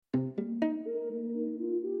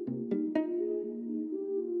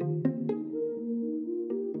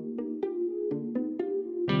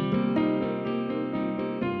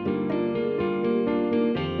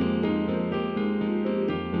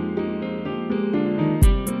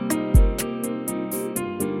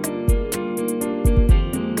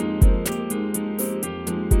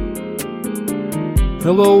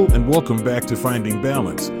Hello and welcome back to Finding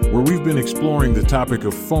Balance, where we've been exploring the topic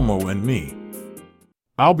of FOMO and me.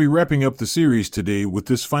 I'll be wrapping up the series today with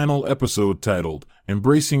this final episode titled,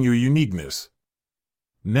 Embracing Your Uniqueness.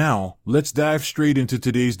 Now, let's dive straight into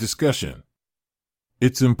today's discussion.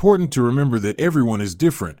 It's important to remember that everyone is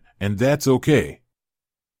different, and that's okay.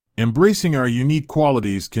 Embracing our unique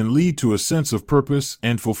qualities can lead to a sense of purpose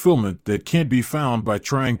and fulfillment that can't be found by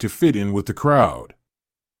trying to fit in with the crowd.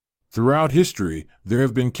 Throughout history, there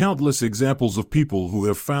have been countless examples of people who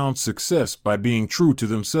have found success by being true to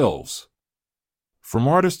themselves. From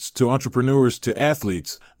artists to entrepreneurs to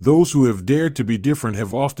athletes, those who have dared to be different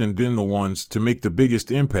have often been the ones to make the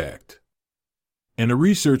biggest impact. In a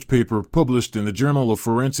research paper published in the Journal of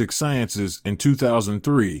Forensic Sciences in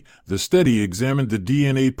 2003, the study examined the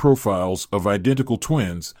DNA profiles of identical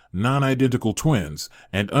twins, non-identical twins,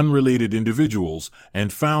 and unrelated individuals,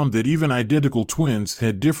 and found that even identical twins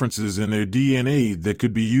had differences in their DNA that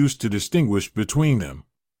could be used to distinguish between them.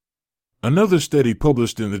 Another study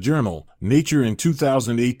published in the journal, Nature in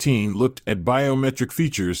 2018 looked at biometric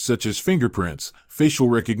features such as fingerprints, facial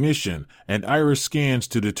recognition, and iris scans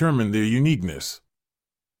to determine their uniqueness.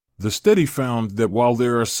 The study found that while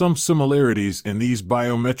there are some similarities in these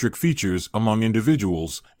biometric features among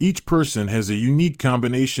individuals, each person has a unique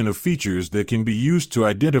combination of features that can be used to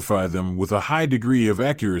identify them with a high degree of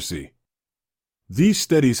accuracy. These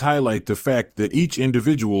studies highlight the fact that each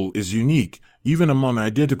individual is unique, even among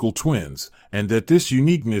identical twins, and that this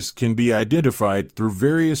uniqueness can be identified through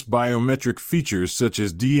various biometric features such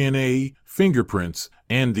as DNA, fingerprints,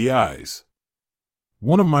 and the eyes.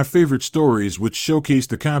 One of my favorite stories which showcase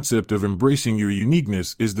the concept of embracing your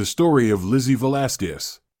uniqueness is the story of Lizzie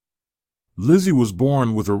Velasquez. Lizzie was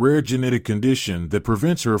born with a rare genetic condition that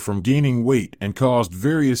prevents her from gaining weight and caused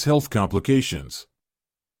various health complications.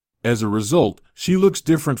 As a result, she looks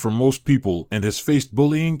different from most people and has faced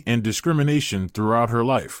bullying and discrimination throughout her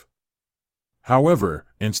life. However,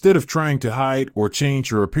 instead of trying to hide or change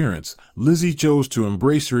her appearance, Lizzie chose to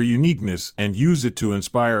embrace her uniqueness and use it to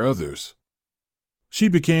inspire others. She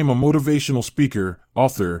became a motivational speaker,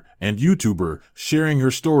 author, and YouTuber, sharing her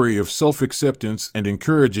story of self-acceptance and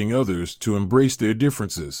encouraging others to embrace their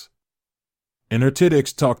differences. In her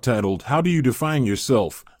TEDx talk titled, How Do You Define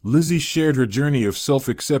Yourself?, Lizzie shared her journey of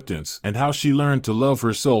self-acceptance and how she learned to love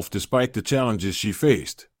herself despite the challenges she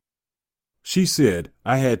faced. She said,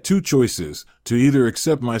 I had two choices, to either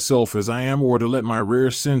accept myself as I am or to let my rare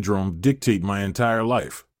syndrome dictate my entire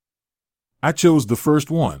life. I chose the first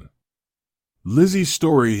one. Lizzie's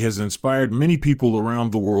story has inspired many people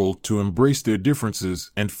around the world to embrace their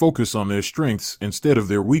differences and focus on their strengths instead of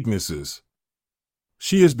their weaknesses.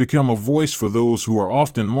 She has become a voice for those who are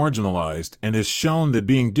often marginalized and has shown that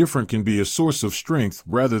being different can be a source of strength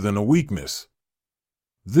rather than a weakness.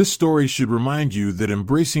 This story should remind you that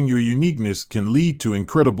embracing your uniqueness can lead to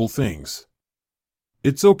incredible things.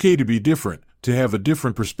 It's okay to be different, to have a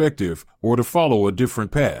different perspective, or to follow a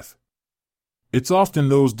different path. It's often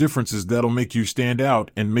those differences that'll make you stand out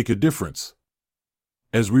and make a difference.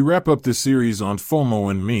 As we wrap up this series on FOMO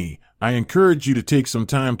and me, I encourage you to take some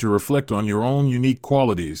time to reflect on your own unique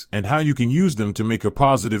qualities and how you can use them to make a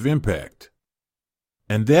positive impact.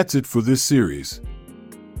 And that's it for this series.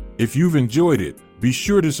 If you've enjoyed it, be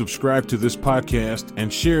sure to subscribe to this podcast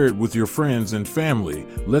and share it with your friends and family.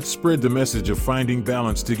 Let's spread the message of finding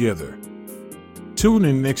balance together. Tune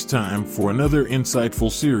in next time for another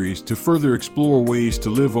insightful series to further explore ways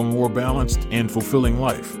to live a more balanced and fulfilling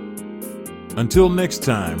life. Until next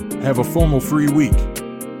time, have a FOMO-free week.